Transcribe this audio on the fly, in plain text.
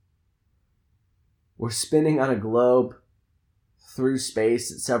We're spinning on a globe through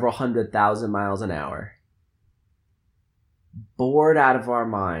space at several 100,000 miles an hour. Bored out of our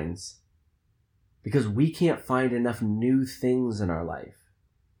minds because we can't find enough new things in our life.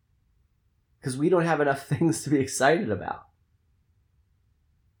 Because we don't have enough things to be excited about.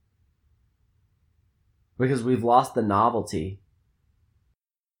 Because we've lost the novelty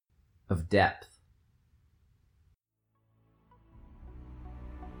of depth.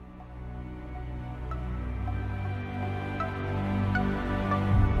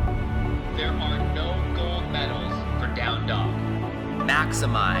 There are no gold medals for Down Dog.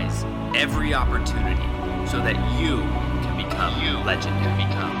 Maximize every opportunity so that you can become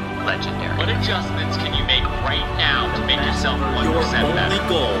legendary. What adjustments can you make right now to make yourself 1% Your better? only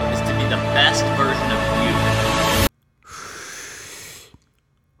goal is to be the best version of you.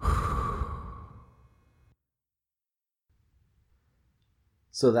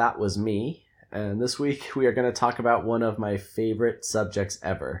 So that was me, and this week we are going to talk about one of my favorite subjects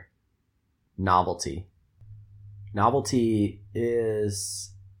ever, novelty. Novelty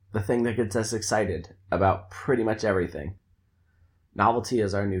is the thing that gets us excited about pretty much everything. Novelty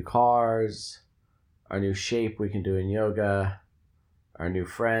is our new cars, our new shape we can do in yoga, our new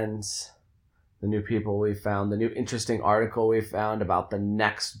friends, the new people we found, the new interesting article we found about the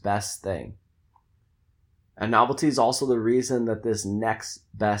next best thing. And novelty is also the reason that this next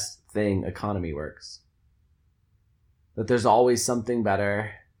best thing economy works. That there's always something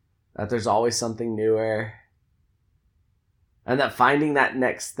better, that there's always something newer, and that finding that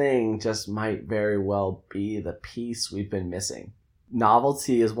next thing just might very well be the piece we've been missing.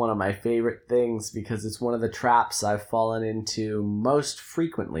 Novelty is one of my favorite things because it's one of the traps I've fallen into most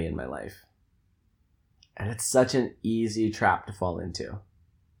frequently in my life. And it's such an easy trap to fall into.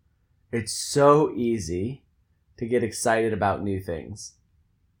 It's so easy to get excited about new things.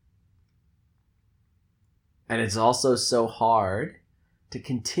 And it's also so hard to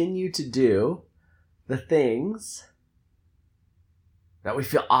continue to do the things that we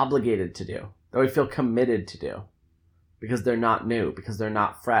feel obligated to do, that we feel committed to do. Because they're not new, because they're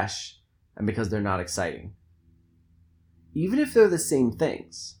not fresh, and because they're not exciting. Even if they're the same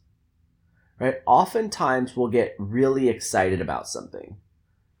things, right? Oftentimes we'll get really excited about something.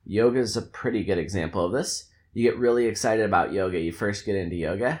 Yoga is a pretty good example of this. You get really excited about yoga. You first get into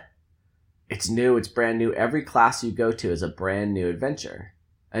yoga. It's new, it's brand new. Every class you go to is a brand new adventure,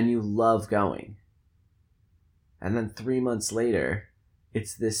 and you love going. And then 3 months later,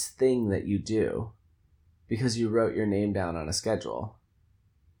 it's this thing that you do because you wrote your name down on a schedule.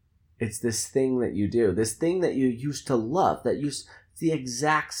 It's this thing that you do, this thing that you used to love, it's the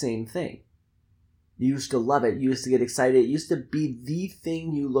exact same thing. You used to love it, you used to get excited, it used to be the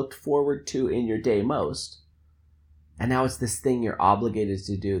thing you looked forward to in your day most. And now it's this thing you're obligated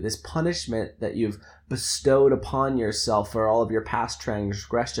to do, this punishment that you've bestowed upon yourself for all of your past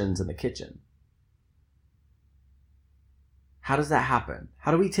transgressions in the kitchen. How does that happen?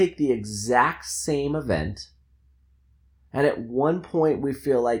 How do we take the exact same event, and at one point we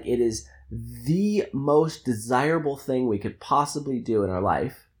feel like it is the most desirable thing we could possibly do in our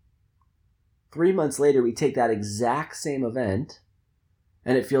life? 3 months later, we take that exact same event,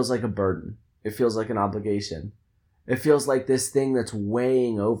 and it feels like a burden. It feels like an obligation. It feels like this thing that's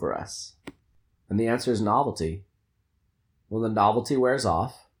weighing over us. And the answer is novelty. When the novelty wears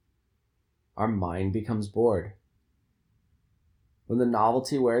off, our mind becomes bored. When the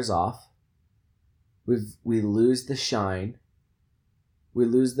novelty wears off, we lose the shine, we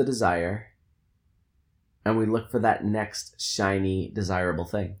lose the desire, and we look for that next shiny, desirable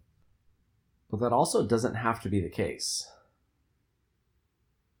thing. But that also doesn't have to be the case.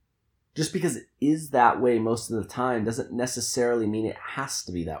 Just because it is that way most of the time doesn't necessarily mean it has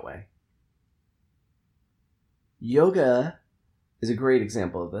to be that way. Yoga is a great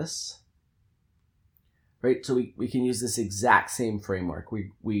example of this. Right, so we can use this exact same framework.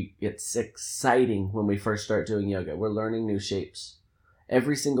 It's exciting when we first start doing yoga. We're learning new shapes.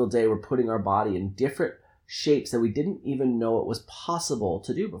 Every single day we're putting our body in different shapes that we didn't even know it was possible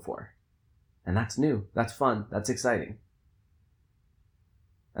to do before. And that's new, that's fun, that's exciting.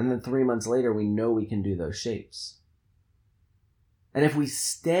 And then 3 months later we know we can do those shapes. And if we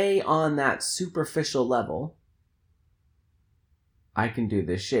stay on that superficial level, I can do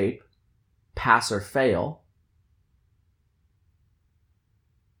this shape, pass or fail,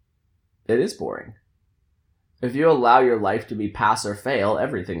 it is boring. If you allow your life to be pass or fail,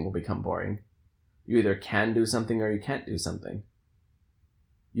 everything will become boring. You either can do something or you can't do something.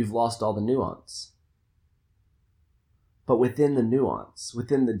 You've lost all the nuance. But within the nuance,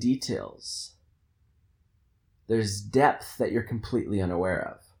 within the details, there's depth that you're completely unaware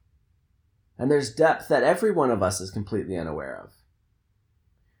of. And there's depth that every one of us is completely unaware of.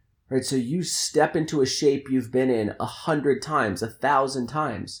 Right? So you step into a shape you've been in 100 times, 1,000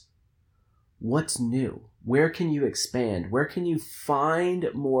 times. What's new? Where can you expand? Where can you find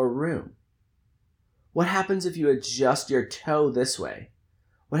more room? What happens if you adjust your toe this way?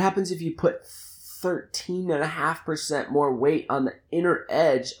 What happens if you put 13.5% more weight on the inner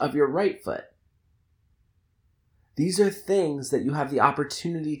edge of your right foot? These are things that you have the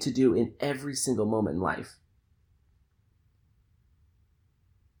opportunity to do in every single moment in life.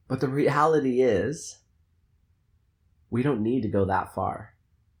 But the reality is, we don't need to go that far.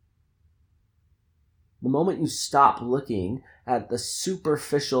 The moment you stop looking at the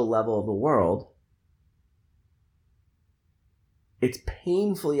superficial level of the world, it's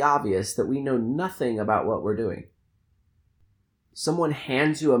painfully obvious that we know nothing about what we're doing. Someone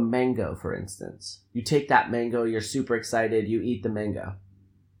hands you a mango, for instance. You take that mango, you're super excited, you eat the mango.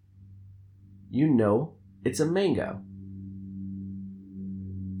 You know it's a mango.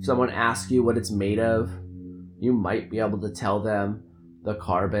 If someone asks you what it's made of, you might be able to tell them the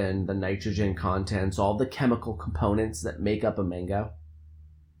carbon, the nitrogen contents, all the chemical components that make up a mango.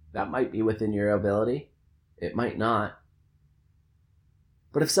 That might be within your ability. It might not.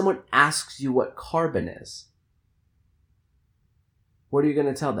 But if someone asks you what carbon is, what are you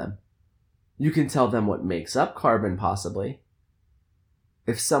going to tell them? You can tell them what makes up carbon, possibly.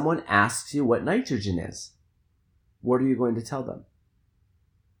 If someone asks you what nitrogen is, what are you going to tell them?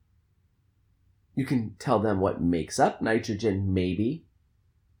 You can tell them what makes up nitrogen, maybe.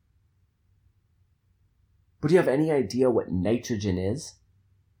 But do you have any idea what nitrogen is?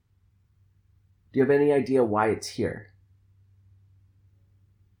 Do you have any idea why it's here?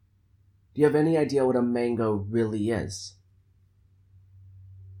 Do you have any idea what a mango really is?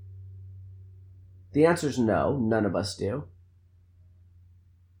 The answer is no, none of us do.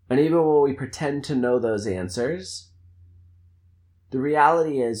 And even when we pretend to know those answers, the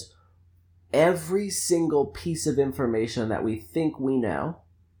reality is every single piece of information that we think we know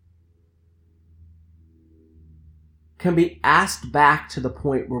can be asked back to the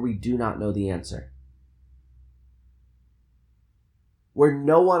point where we do not know the answer. Where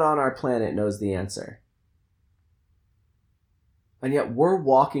no one on our planet knows the answer. And yet we're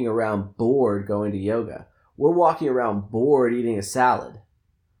walking around bored going to yoga. We're walking around bored eating a salad.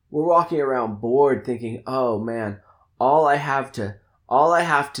 We're walking around bored thinking, oh man, all I have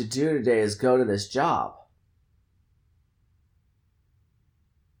to do today is go to this job.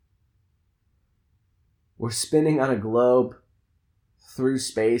 We're spinning on a globe through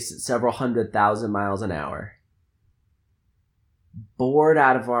space at several 100,000 miles an hour. Bored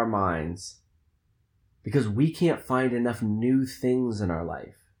out of our minds. Because we can't find enough new things in our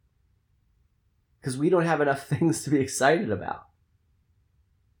life. Because we don't have enough things to be excited about.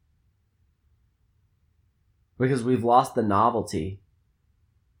 Because we've lost the novelty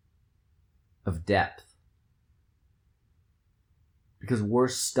of depth. Because we're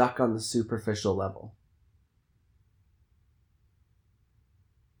stuck on the superficial level.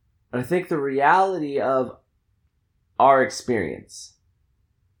 And I think the reality of our experience,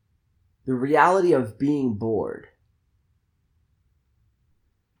 the reality of being bored,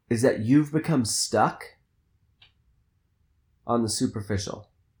 is that you've become stuck on the superficial.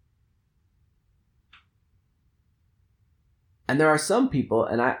 And there are some people,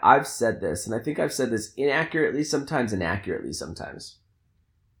 and I've said this, and I think I've said this inaccurately sometimes and accurately sometimes,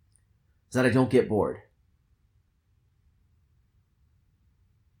 is that I don't get bored.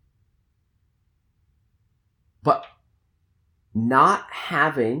 But not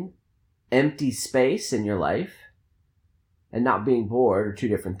having empty space in your life and not being bored are two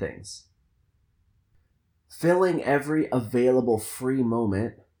different things. Filling every available free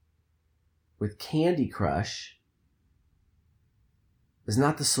moment with Candy Crush is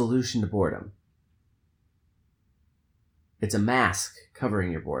not the solution to boredom. It's a mask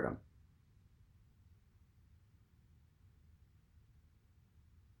covering your boredom.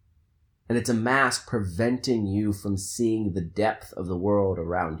 And it's a mask preventing you from seeing the depth of the world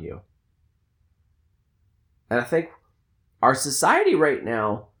around you. And I think our society right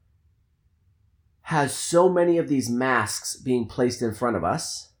now has so many of these masks being placed in front of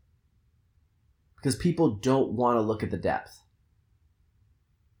us because people don't want to look at the depth.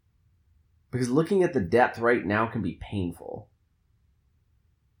 Because looking at the depth right now can be painful.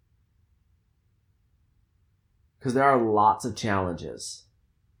 Because there are lots of challenges.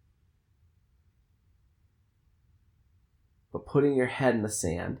 But putting your head in the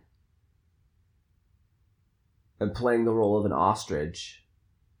sand and playing the role of an ostrich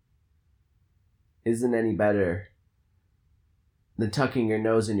isn't any better than tucking your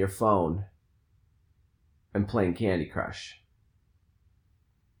nose in your phone and playing Candy Crush.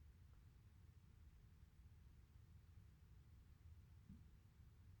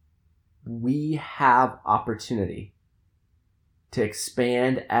 We have opportunity to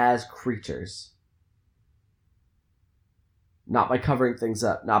expand as creatures. Not by covering things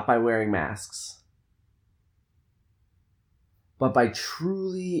up, not by wearing masks, but by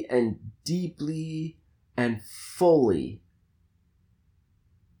truly and deeply and fully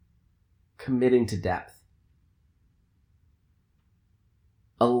committing to depth.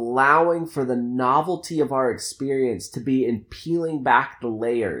 Allowing for the novelty of our experience to be in peeling back the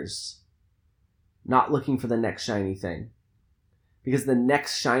layers, not looking for the next shiny thing. Because the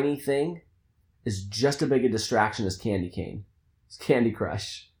next shiny thing is just as big a distraction as Candy Cane. It's Candy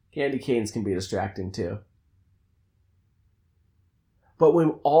Crush. Candy canes can be distracting too. But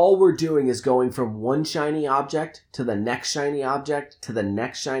when all we're doing is going from one shiny object to the next shiny object, to the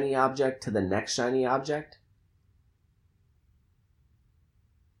next shiny object, to the next shiny object,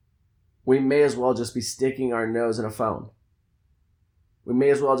 we may as well just be sticking our nose in a phone. We may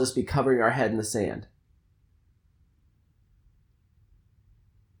as well just be covering our head in the sand.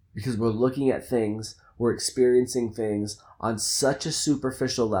 Because we're looking at things, we're experiencing things on such a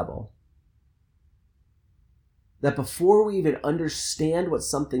superficial level that before we even understand what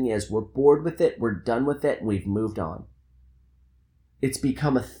something is, we're bored with it, we're done with it, and we've moved on. It's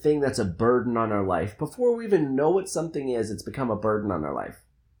become a thing that's a burden on our life. Before we even know what something is, it's become a burden on our life.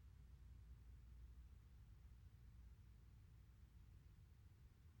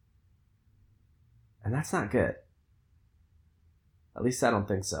 And that's not good. At least I don't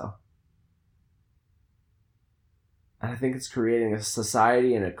think so. And I think it's creating a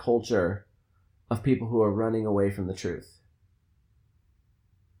society and a culture of people who are running away from the truth.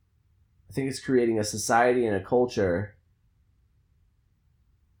 I think it's creating a society and a culture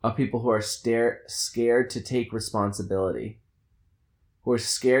of people who are scared to take responsibility, who are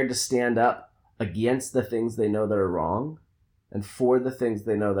scared to stand up against the things they know that are wrong and for the things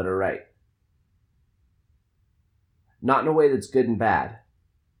they know that are right. Not in a way that's good and bad.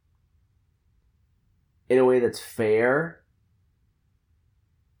 In a way that's fair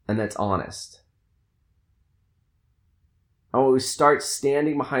and that's honest. And when we start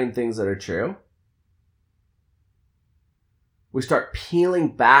standing behind things that are true, we start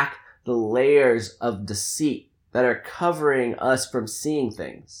peeling back the layers of deceit that are covering us from seeing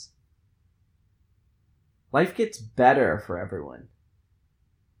things. Life gets better for everyone,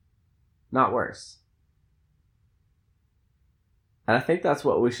 not worse. And I think that's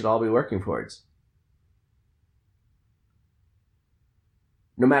what we should all be working towards.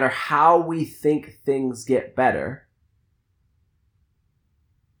 No matter how we think things get better,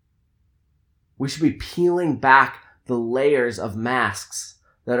 we should be peeling back the layers of masks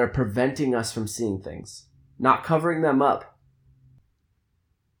that are preventing us from seeing things, not covering them up.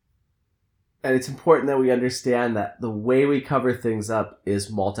 And it's important that we understand that the way we cover things up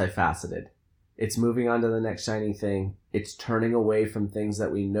is multifaceted. It's moving on to the next shiny thing. It's turning away from things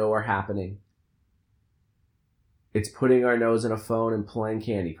that we know are happening. It's putting our nose in a phone and playing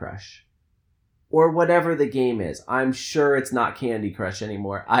Candy Crush. Or whatever the game is. I'm sure it's not Candy Crush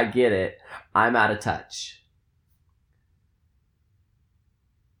anymore. I get it. I'm out of touch.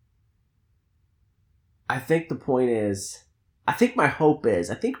 I think the point is, I think my hope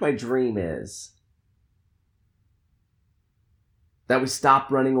is, I think my dream is that we stop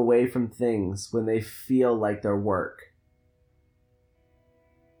running away from things when they feel like they're work.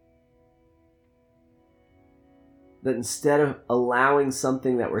 That instead of allowing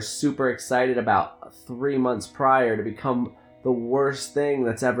something that we're super excited about 3 months prior to become the worst thing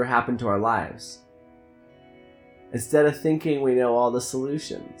that's ever happened to our lives. Instead of thinking we know all the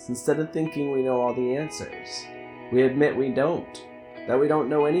solutions, instead of thinking we know all the answers, we admit we don't, that we don't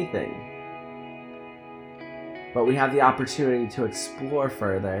know anything. But we have the opportunity to explore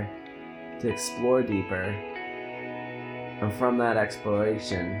further, to explore deeper, and from that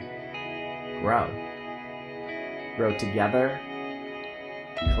exploration, grow. Grow together,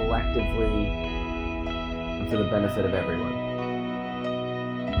 collectively, and for the benefit of everyone.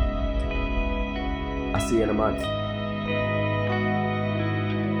 I'll see you in a month.